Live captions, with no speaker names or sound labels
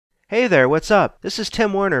Hey there, what's up? This is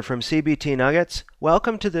Tim Warner from CBT Nuggets.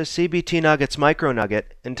 Welcome to the CBT Nuggets MicroNugget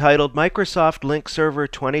entitled Microsoft Lync Server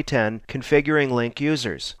 2010 Configuring Lync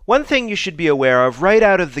Users. One thing you should be aware of right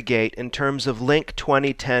out of the gate in terms of Lync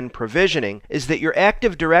 2010 provisioning is that your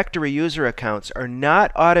Active Directory user accounts are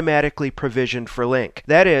not automatically provisioned for Lync.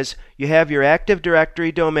 That is, you have your Active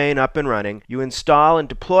Directory domain up and running, you install and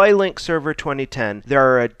deploy Lync Server 2010. There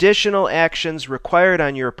are additional actions required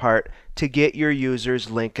on your part to get your users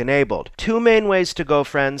Lync-enabled. Two main ways to go,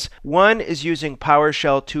 friends. One is using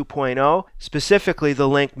PowerShell 2.0, specifically the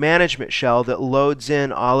Lync Management Shell that loads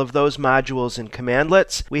in all of those modules and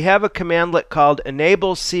commandlets. We have a commandlet called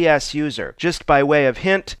enable CS user. Just by way of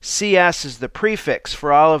hint, CS is the prefix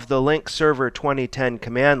for all of the Lync Server 2010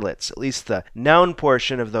 commandlets, at least the noun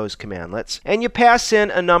portion of those commandlets. And you pass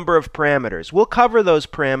in a number of parameters. We'll cover those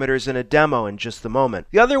parameters in a demo in just a moment.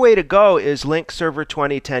 The other way to go is Lync Server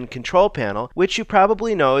 2010 control panel, which you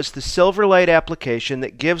probably know is the Silverlight application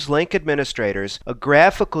that gives Lync administrators a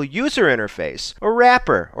graphical user interface, a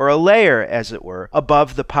wrapper, or a layer, as it were,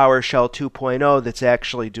 above the PowerShell 2.0 that's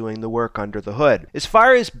actually doing the work under the hood. As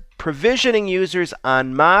far as provisioning users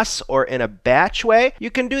en masse or in a batch way,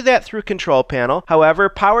 you can do that through Control Panel. However,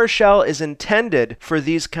 PowerShell is intended for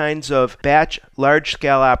these kinds of batch,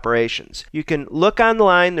 large-scale operations. You can look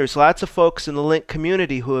online. There's lots of folks in the Lync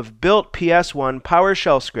community who have built PS1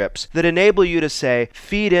 PowerShell scripts that enable you to, say,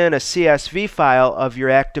 feed in a CSV file of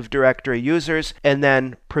your Active Directory users and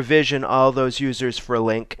then provision all those users for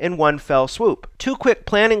Lync in one fell swoop. Two quick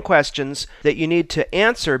planning questions that you need to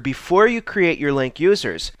answer before you create your Lync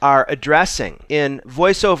users are addressing. In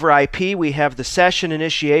Voice over IP, we have the Session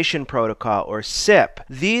Initiation Protocol, or SIP.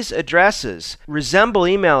 These addresses resemble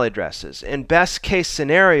email addresses. In best case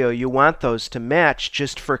scenario, you want those to match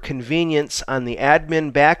just for convenience on the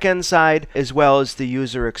admin backend side as well as the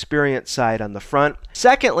user experience side on the front.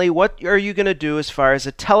 Secondly, what are you going to do as far as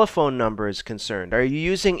a telephone number is concerned? Are you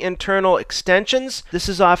using internal extensions? This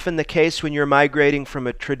is often the case when you're migrating from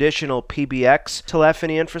a traditional PBX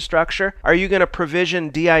telephony infrastructure. Are you going to provision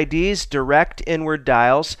DIDs, direct inward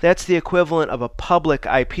dials? That's the equivalent of a public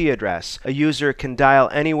IP address. A user can dial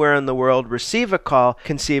anywhere in the world, receive a call,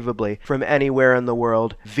 conceivably, from anywhere in the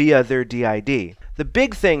world via their DID. The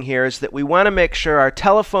big thing here is that we want to make sure our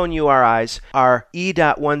telephone URIs are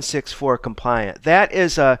E.164 compliant. That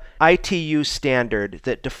is a ITU standard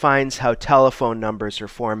that defines how telephone numbers are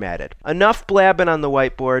formatted. Enough blabbing on the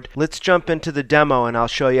whiteboard. Let's jump into the demo and I'll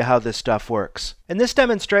show you how this stuff works. In this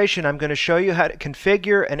demonstration, I'm going to show you how to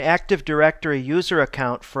configure an Active Directory user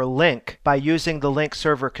account for Lync by using the Lync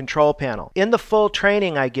Server control panel. In the full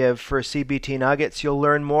training I give for CBT Nuggets, you'll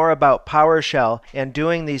learn more about PowerShell and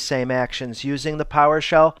doing these same actions using the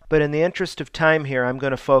PowerShell, but in the interest of time here, I'm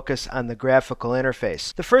going to focus on the graphical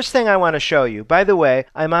interface. The first thing I want to show you, by the way,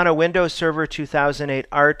 I'm on a Windows Server 2008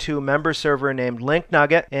 R2 member server named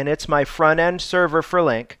MicroNugget, and it's my front-end server for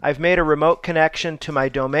Lync. I've made a remote connection to my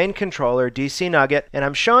domain controller, DC Nugget, and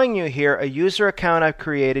I'm showing you here a user account I've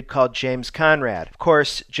created called James Conrad. Of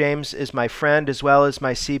course, James is my friend as well as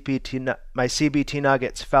my CBT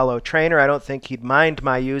Nuggets fellow trainer. I don't think he'd mind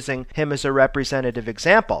my using him as a representative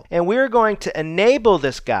example. And we're going to enable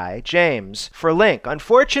this guy, James, for Lync.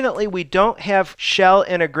 Unfortunately, we don't have shell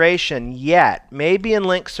integration yet. Maybe in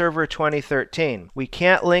Lync Server 2013. We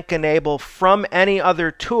can't Lync enable from any other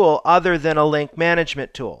tool other than a Lync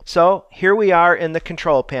management tool. So here we are in the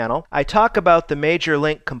control panel. I talk about the major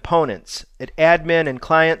Lync components at admin and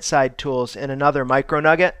client side tools in another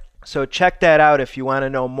MicroNugget. So check that out if you want to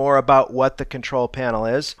know more about what the control panel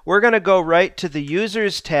is. We're going to go right to the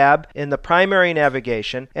Users tab in the primary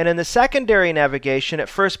navigation. And in the secondary navigation, at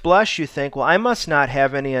first blush, you think, well, I must not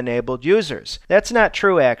have any enabled users. That's not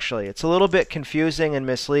true, actually. It's a little bit confusing and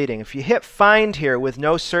misleading. If you hit Find here with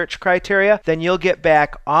no search criteria, then you'll get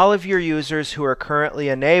back all of your users who are currently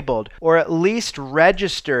enabled or at least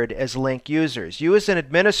registered as Lync users. You as an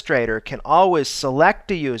administrator can always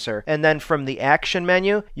select a user, and then from the Action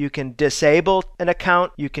menu, you can disable an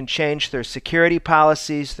account, you can change their security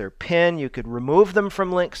policies, their PIN, you could remove them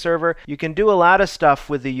from Lync Server. You can do a lot of stuff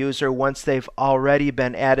with the user once they've already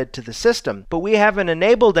been added to the system. But we haven't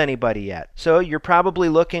enabled anybody yet. So you're probably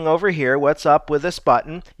looking over here, what's up with this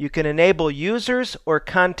button? You can enable users or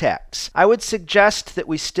contacts. I would suggest that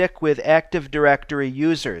we stick with Active Directory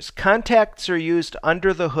users. Contacts are used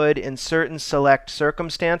under the hood in certain select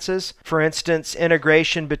circumstances. For instance,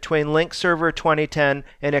 integration between Lync Server 2010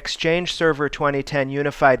 and Exchange Server 2010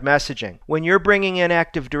 unified messaging. When you're bringing in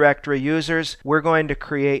Active Directory users, we're going to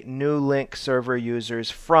create new Lync server users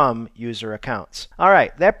from user accounts. All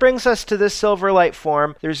right, that brings us to this Silverlight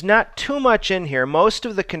form. There's not too much in here. Most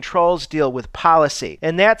of the controls deal with policy,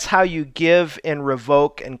 and that's how you give and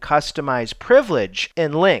revoke and customize privilege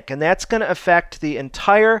in Lync, and that's going to affect the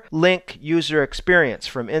entire Lync user experience,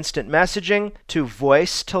 from instant messaging to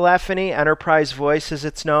voice telephony, enterprise voice as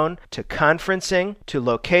it's known, to conferencing, to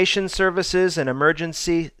location services and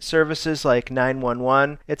emergency services like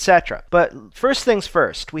 911, etc. But first things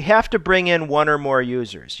first, we have to bring in one or more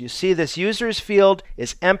users. You see this users field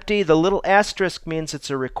is empty. The little asterisk means it's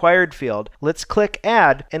a required field. Let's click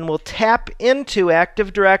add, and we'll tap into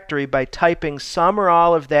Active Directory by typing some or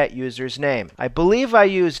all of that user's name. I believe I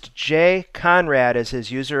used J. Conrad as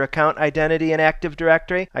his user account identity in Active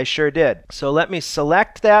Directory. I sure did. So let me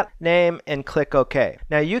select that name and click OK.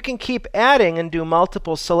 Now you can keep adding and do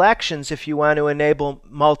multiple selections if you want to enable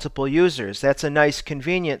multiple users. That's a nice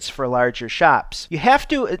convenience for larger shops. You have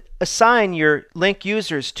to assign your Lync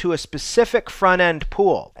users to a specific front-end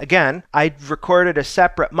pool. Again, I recorded a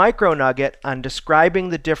separate MicroNugget on describing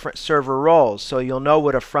the different server roles, so you'll know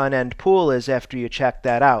what a front-end pool is after you check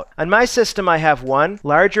that out. On my system, I have one.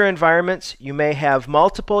 Larger environments, you may have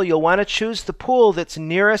multiple. You'll want to choose the pool that's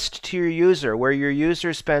nearest to your user, where your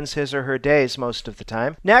user spends his or her days most of the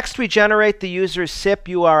time. Next, we generate the user's SIP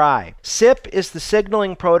URI. SIP is the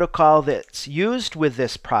signaling protocol that's used with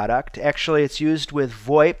this product. Actually, it's used with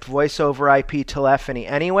VoIP, voice over IP telephony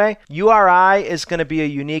anyway. URI is going to be a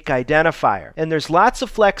unique identifier. And there's lots of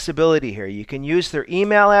flexibility here. You can use their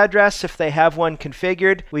email address if they have one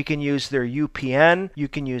configured. We can use their UPN. You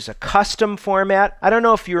can use a custom format. I don't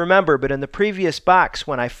know if you remember, but in the previous box,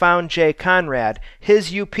 when I found J. Conrad,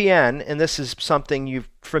 his UPN, and this is something you've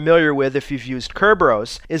familiar with if you've used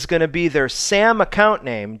Kerberos, is going to be their SAM account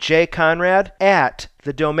name, J. Conrad, at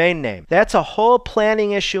the domain name. That's a whole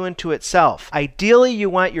planning issue into itself. Ideally, you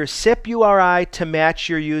want your SIP URI to match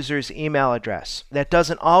your user's email address. That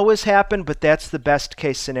doesn't always happen, but that's the best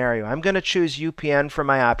case scenario. I'm going to choose UPN for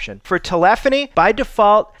my option. For telephony, by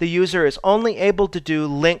default, the user is only able to do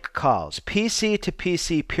Lync calls, PC to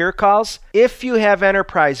PC peer calls. If you have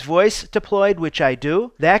enterprise voice deployed, which I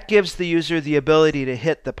do, that gives the user the ability to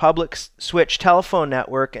hit the public switch telephone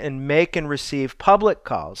network and make and receive public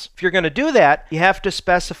calls. If you're going to do that, you have to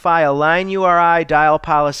specify a line URI, dial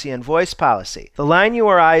policy, and voice policy. The line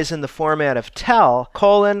URI is in the format of tel, :+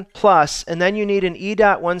 and then you need an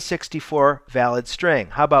E.164 valid string.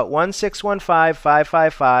 How about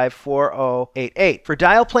 161.555.4088? For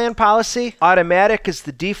dial plan policy, automatic is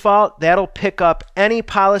the default. That'll pick up any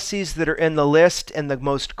policies that are in the list and the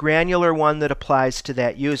most granular one that applies to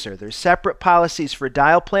that user. There's separate policies for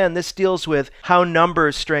dial plan. This deals with how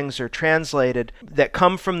number strings are translated that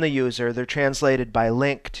come from the user. They're translated by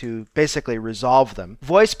Lync to basically resolve them.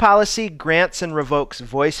 Voice policy grants and revokes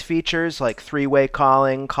voice features like three-way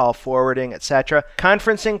calling, call forwarding, etc.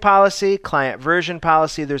 Conferencing policy, client version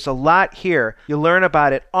policy. There's a lot here. You'll learn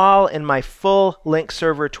about it all in my full Lync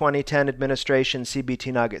Server 2010 Administration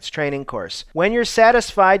CBT Nuggets training course. When you're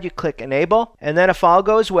satisfied, you click Enable, and then if all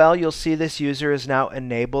goes well, you'll see this user is now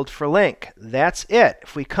enabled for Lync. That's it.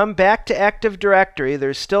 If we come back to Active Directory,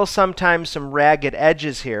 there's still sometimes some ragged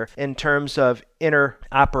edges here in terms of inner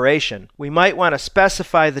operation. We might want to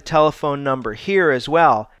specify the telephone number here as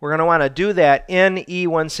well. We're going to want to do that in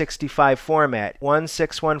E165 format,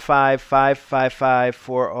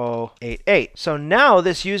 161.555.4088. So now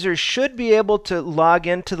this user should be able to log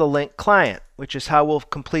into the Lync client, which is how we'll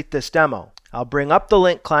complete this demo. I'll bring up the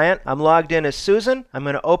Lync client. I'm logged in as Susan. I'm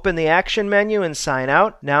going to open the action menu and sign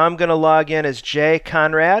out. Now I'm going to log in as J.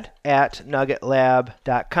 Conrad at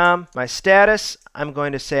nuggetlab.com. My status, I'm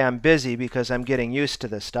going to say I'm busy because I'm getting used to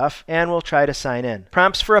this stuff, and we'll try to sign in.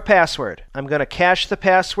 Prompts for a password. I'm going to cache the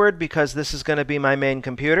password because this is going to be my main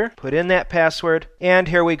computer. Put in that password, and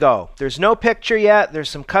here we go. There's no picture yet. There's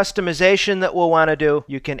some customization that we'll want to do.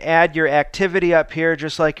 You can add your activity up here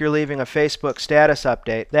just like you're leaving a Facebook status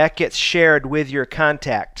update. That gets shared with your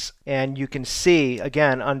contacts, and you can see,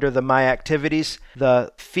 again, under the My Activities,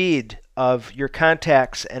 the feed of your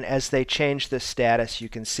contacts, and as they change this status, you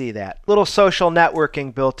can see that. Little social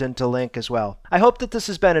networking built into Lync as well. I hope that this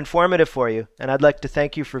has been informative for you, and I'd like to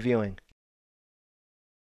thank you for viewing.